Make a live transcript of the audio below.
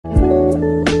So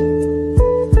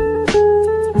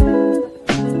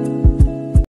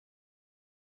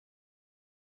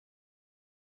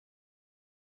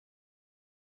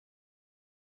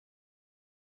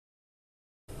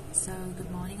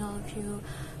good morning all of you.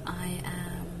 I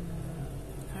am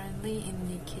currently in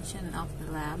the kitchen of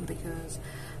the lab because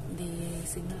the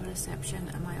signal reception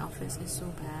at my office is so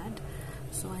bad.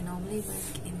 So I normally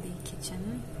work in the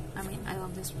kitchen. I mean, I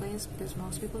love this place because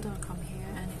most people don't come here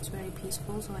and it's very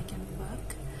peaceful, so I can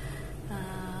work.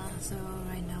 So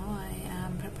right now I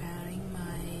am preparing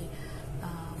my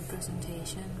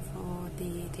presentation for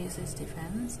the thesis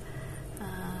defense,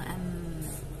 and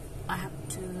I have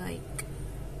to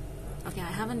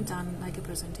I haven't done like a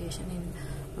presentation in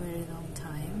a very long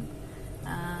time,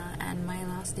 and my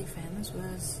last defense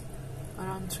was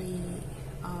around 3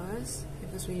 hours.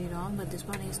 It was really long, but this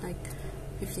one is like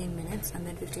 15 minutes and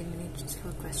then 15 minutes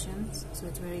for questions, so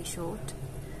it's very short.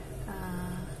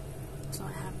 So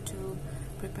I have to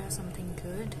prepare something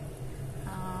good,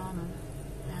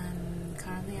 and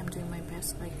currently I'm doing my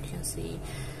best. Like you can see,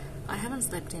 I haven't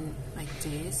slept in like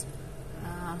days,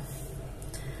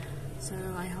 so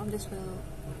I hope this will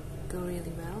go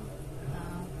really well.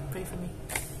 Pray for me.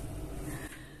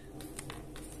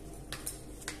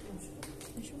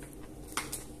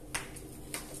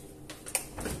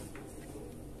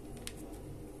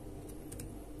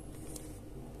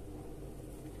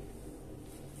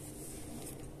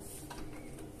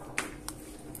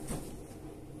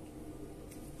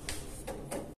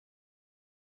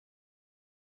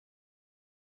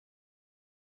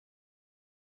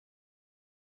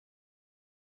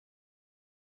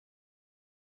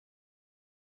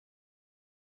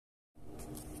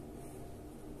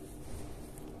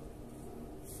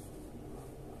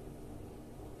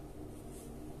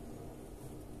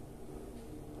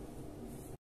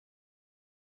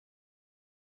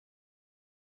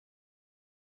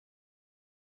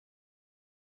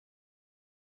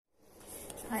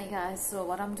 Hi guys, so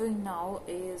what I'm doing now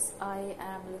is I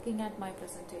am looking at my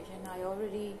presentation. I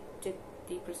already did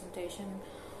the presentation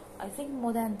I think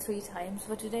more than 3 times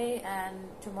for today, and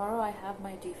tomorrow I have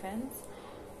my defense.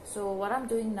 So what I'm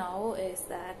doing now is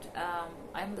that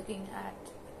I'm looking at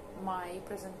my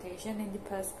presentation in the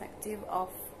perspective of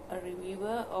a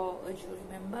reviewer or a jury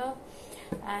member,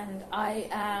 and I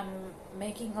am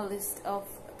making a list of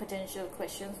potential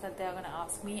questions that they're going to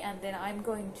ask me, and then I'm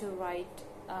going to write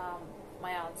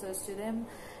my answers to them,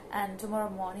 and tomorrow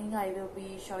morning I will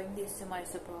be showing this to my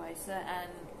supervisor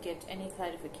and get any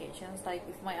clarifications, like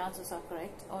if my answers are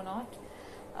correct or not.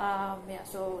 Yeah,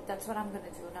 so that's what I'm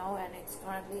gonna do now, and it's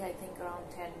currently I think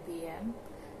around 10 p.m.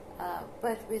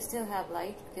 But we still have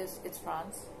light because it's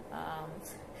France,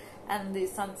 and the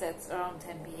sun sets around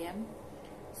 10 p.m.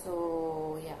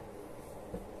 So yeah.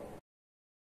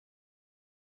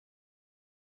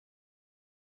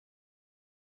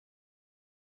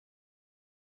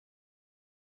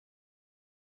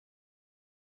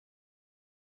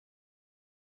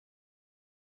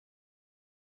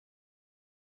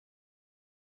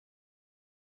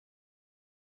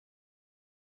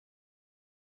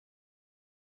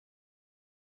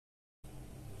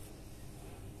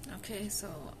 Okay, so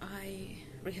I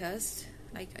rehearsed,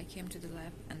 like I came to the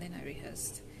lab and then I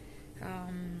rehearsed.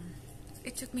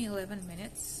 It took me 11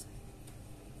 minutes,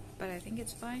 but I think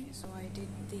it's fine. So I did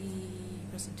the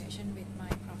presentation with my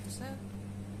professor,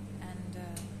 and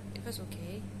it was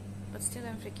okay, but still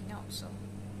I'm freaking out. So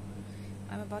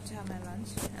I'm about to have my lunch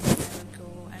and then I will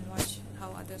go and watch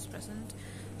how others present,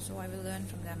 so I will learn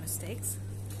from their mistakes.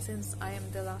 Since I am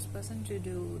the last person to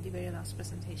do the very last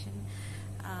presentation,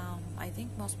 I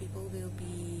think most people will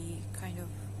be kind of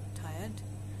tired,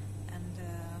 and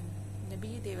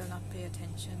maybe they will not pay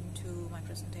attention to my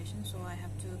presentation, so I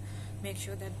have to make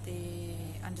sure that they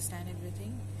understand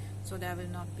everything, so there will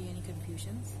not be any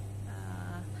confusions.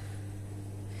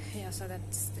 Yeah, so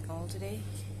that's the goal today.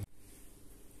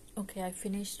 Okay, I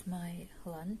finished my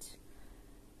lunch.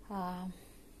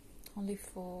 Only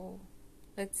for,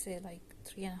 let's say, like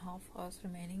 3.5 hours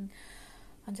remaining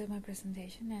until my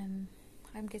presentation, and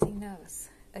I'm getting nervous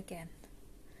again.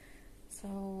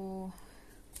 So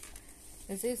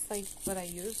this is like what I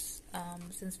use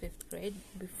since 5th grade.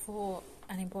 Before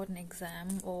an important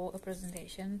exam or a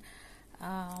presentation,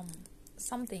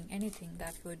 anything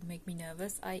that would make me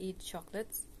nervous, I eat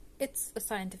chocolates. It's a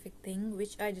scientific thing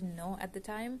which I didn't know at the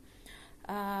time,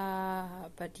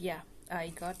 but yeah, I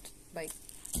got like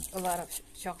a lot of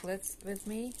chocolates with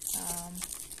me.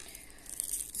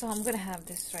 So I'm gonna have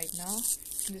this right now.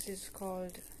 This is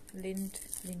called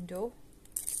Lindo.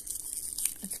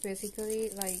 It's basically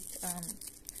like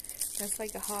there's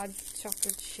like a hard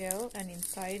chocolate shell, and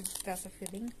inside there's a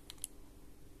filling.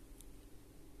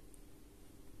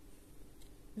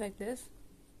 like this.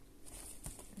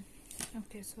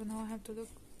 Okay, so now I have to look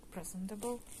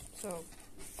presentable. So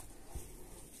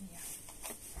yeah.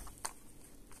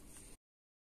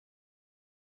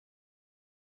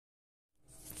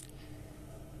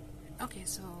 Okay,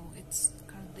 so it's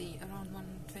currently around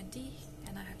 1:20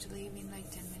 and I have to leave in like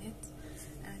 10 minutes.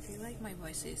 And I feel like my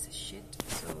voice is shit,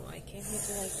 so I came here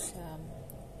to like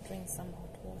drink some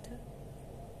hot water.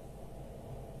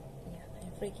 Yeah,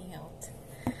 I'm freaking out.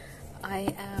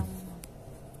 I am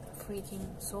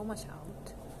freaking so much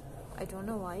out. I don't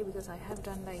know why, because I have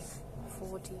done like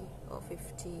 40 or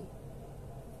 50.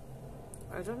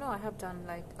 I don't know, I have done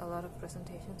like a lot of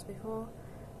presentations before,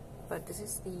 but this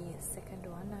is the second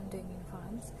one I'm doing in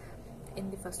France.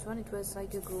 In the first one, it was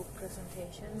like a group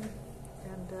presentation,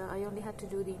 and I only had to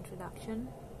do the introduction.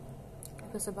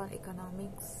 It was about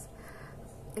economics.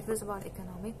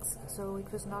 So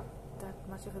it was not that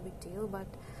much of a big deal. But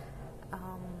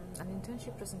an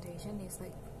internship presentation is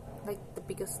like the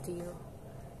biggest deal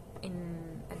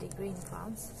in a degree in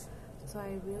France. So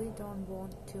I really don't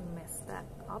want to mess that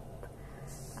up.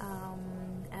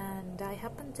 And I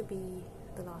happened to be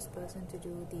the last person to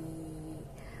do the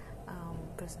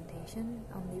presentation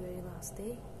on the very last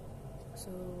day.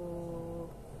 So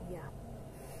yeah.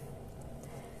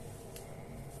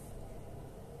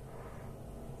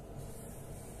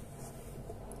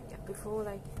 Before,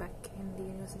 like back in the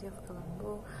University of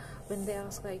Colombo, when they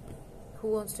ask like who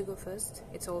wants to go first,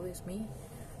 it's always me.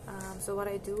 So what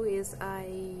I do is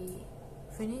I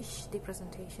finish the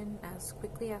presentation as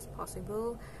quickly as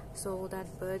possible, so that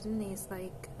burden is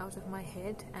like out of my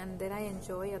head, and then I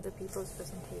enjoy other people's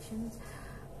presentations.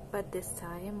 But this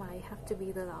time I have to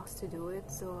be the last to do it,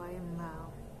 so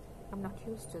I'm not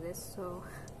used to this, so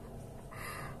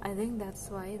I think that's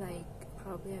why like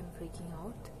probably I'm freaking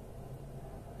out.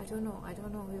 I don't know,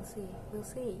 we'll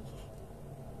see.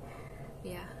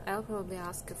 Yeah, I'll probably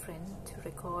ask a friend to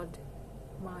record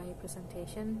my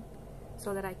presentation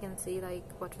so that I can see like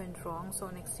what went wrong,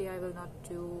 so next year I will not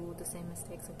do the same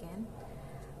mistakes again.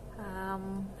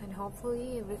 And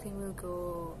hopefully everything will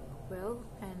go well,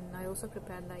 and I also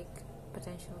prepared like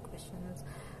potential questions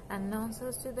and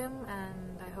answers to them,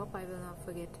 and I hope I will not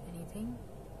forget anything.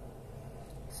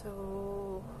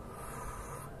 So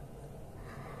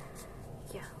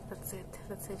yeah, that's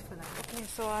it for now. Okay,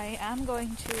 so I am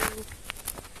going to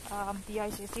the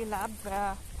ICC lab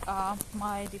where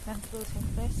my defense will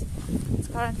take place. It's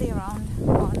currently around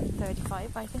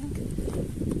 1:35, I think.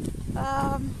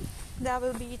 There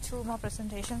will be 2 more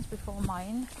presentations before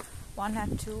mine, one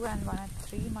at 2 and one at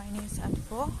 3. Mine is at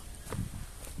 4.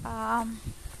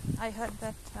 I heard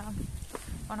that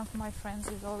one of my friends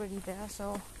is already there,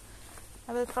 so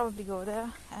I will probably go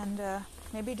there and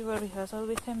maybe do a rehearsal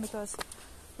with him, because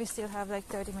we still have like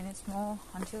 30 minutes more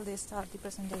until they start the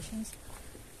presentations.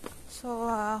 So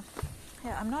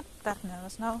yeah, I'm not that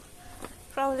nervous now,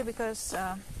 probably because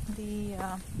the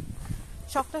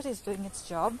chocolate is doing its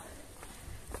job.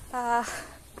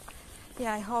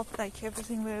 Yeah, I hope like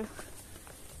everything will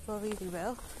go really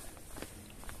well.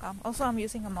 Also, I'm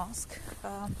using a mask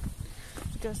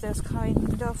because there's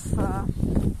kind of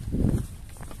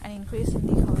an increase in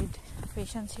the COVID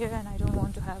patients here, and I don't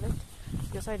want to have it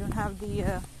because I don't have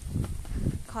the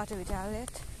carte vitale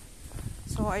yet.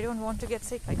 So I don't want to get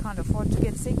sick. I can't afford to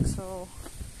get sick. So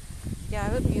yeah, I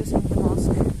will be using the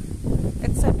mask,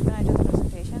 except when I do the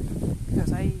presentation,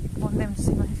 because I want them to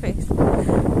see my face.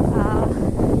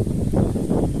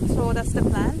 So that's the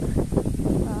plan.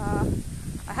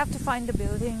 I have to find the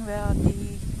building where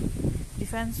the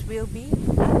defense will be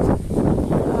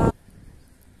at.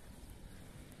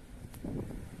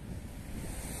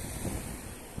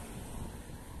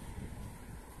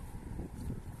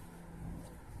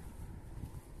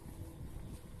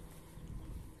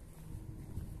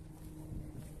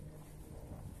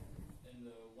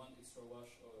 One extra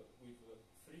wash with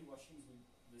 3 washings with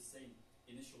the same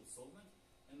initial solvent,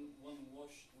 and 1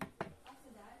 wash with.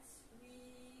 After that,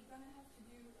 we're gonna have to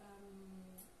do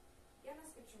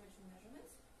spectrometry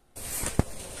measurements.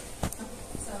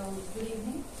 So good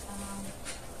evening.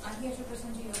 I'm here to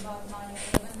present to you about my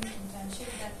 11th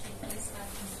internship that took place at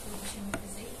Institut de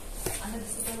Physique under the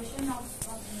supervision of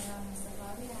Dr.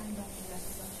 Saklay and Dr.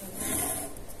 Saclay.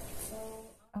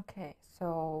 Okay, so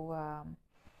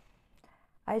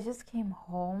I just came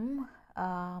home.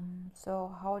 So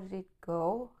how did it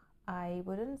go? I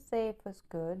wouldn't say it was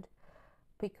good,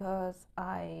 because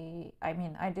I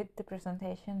mean I did the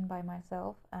presentation by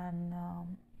myself, and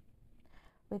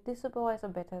with the supervisor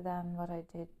better than what I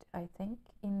did, I think,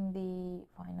 in the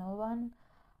final one.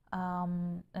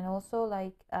 And also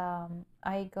like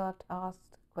I got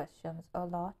asked questions a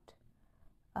lot,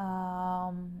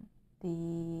 The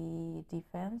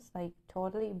defense like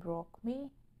totally broke me,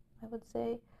 I would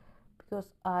say, because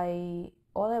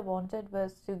all I wanted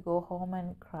was to go home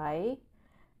and cry.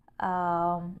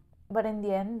 But in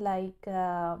the end,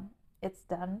 it's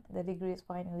done. The degree is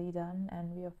finally done,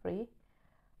 and we are free.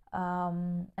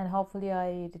 And hopefully,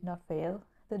 I did not fail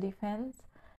the defense.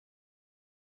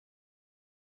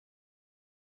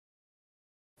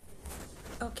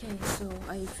 Okay, so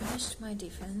I finished my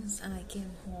defense and I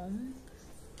came home.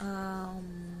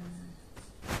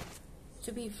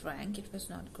 To be frank, it was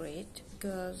not great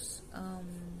because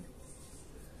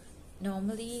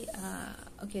normally,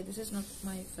 okay, this is not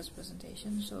my first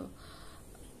presentation, so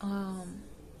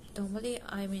normally,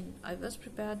 I mean, I was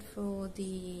prepared for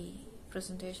the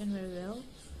presentation very well.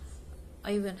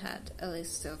 I even had a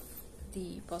list of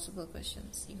the possible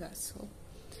questions you guys saw.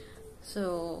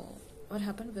 So what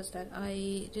happened was that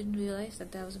I didn't realize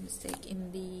that there was a mistake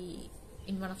in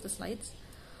one of the slides.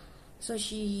 So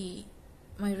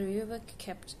my reviewer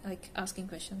kept like asking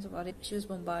questions about it. She was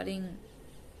bombarding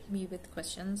me with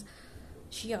questions.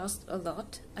 She asked a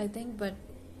lot, I think, but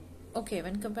okay,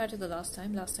 when compared to the last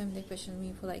time they questioned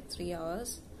me for like 3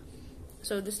 hours.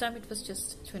 So this time it was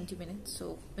just 20 minutes.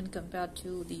 So when compared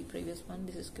to the previous one,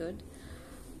 this is good.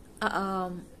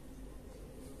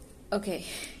 Okay,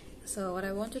 so what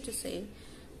I wanted to say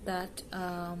that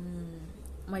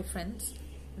my friends,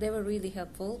 they were really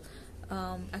helpful.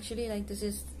 Actually, like, this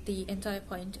is the entire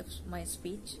point of my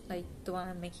speech, like the one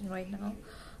I'm making right now.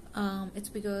 It's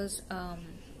because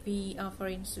we are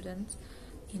foreign students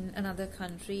in another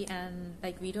country, and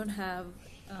like we don't have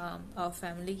our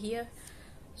family here.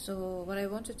 So what I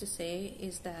wanted to say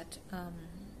is that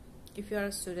if you are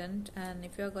a student and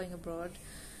if you are going abroad,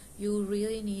 you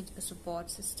really need a support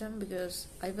system, because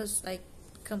I was like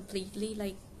completely,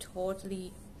 like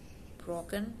totally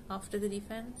broken after the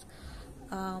defense.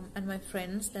 And my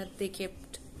friends, that they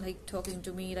kept like talking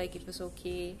to me like it was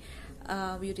okay,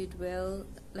 you did well,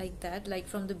 like that. Like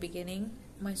from the beginning,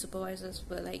 my supervisors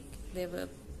were like, they were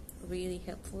really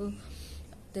helpful,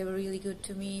 they were really good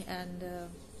to me, and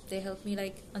they helped me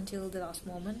like until the last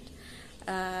moment.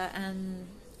 And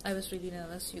I was really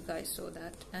nervous, you guys saw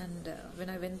that. And when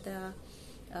I went there,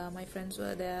 my friends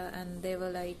were there and they were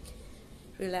like,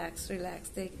 relax.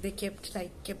 They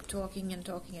kept talking and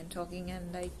talking,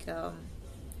 and like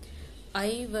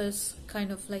I was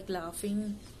kind of like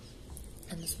laughing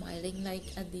and smiling like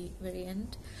at the very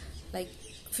end. Like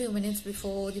a few minutes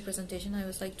before the presentation, I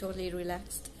was like totally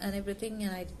relaxed and everything,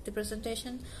 and I did the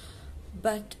presentation.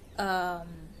 But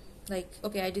like,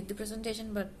 okay, I did the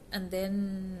presentation, but and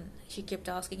then she kept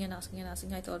asking.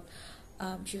 I thought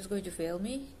she was going to fail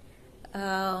me.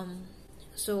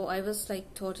 So I was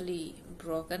like totally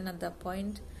broken at that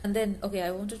point. And then, okay,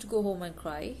 I wanted to go home and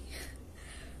cry.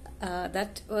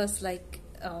 That was like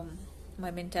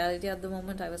my mentality at the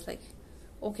moment. I was like,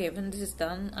 okay, when this is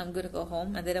done, I'm gonna go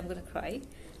home and then I'm gonna cry.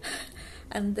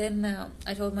 And then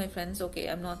I told my friends, okay,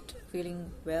 I'm not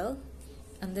feeling well.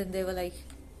 And then they were like,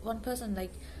 one person,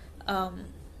 like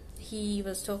he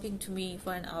was talking to me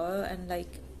for an hour, and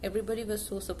like everybody was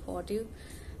so supportive.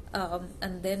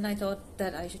 And then I thought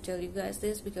that I should tell you guys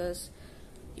this, because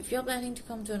if you're planning to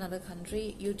come to another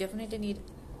country, you definitely need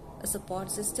a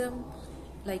support system,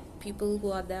 like people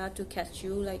who are there to catch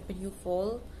you like when you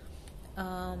fall.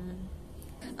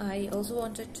 I also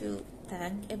wanted to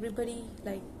thank everybody.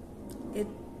 Like, it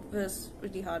was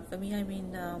really hard for me. I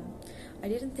mean, I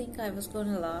didn't think I was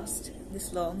gonna last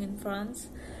this long in France,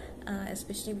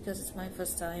 especially because it's my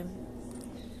first time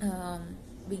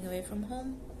being away from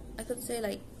home. I could say,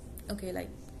 like, okay, like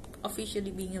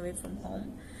officially being away from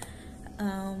home.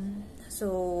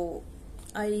 So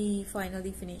I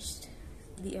finally finished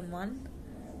the M1,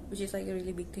 which is like a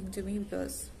really big thing to me,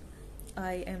 because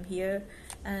I am here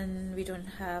and we don't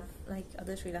have like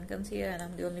other Sri Lankans here, and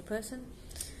I'm the only person.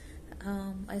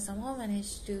 I somehow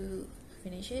managed to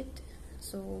finish it.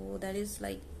 So that is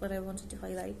like what I wanted to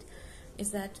highlight,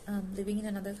 is that living in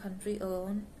another country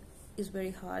alone is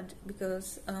very hard,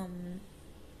 because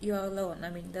you are alone. I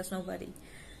mean, there's nobody.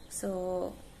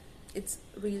 So it's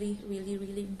really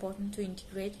important to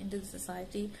integrate into the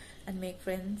society and make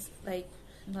friends, like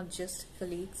not just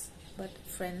colleagues but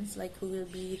friends, like who will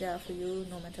be there for you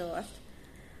no matter what.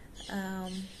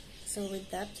 So with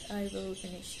that, I will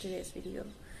finish today's video,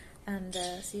 and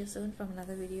see you soon from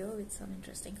another video with some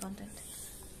interesting content.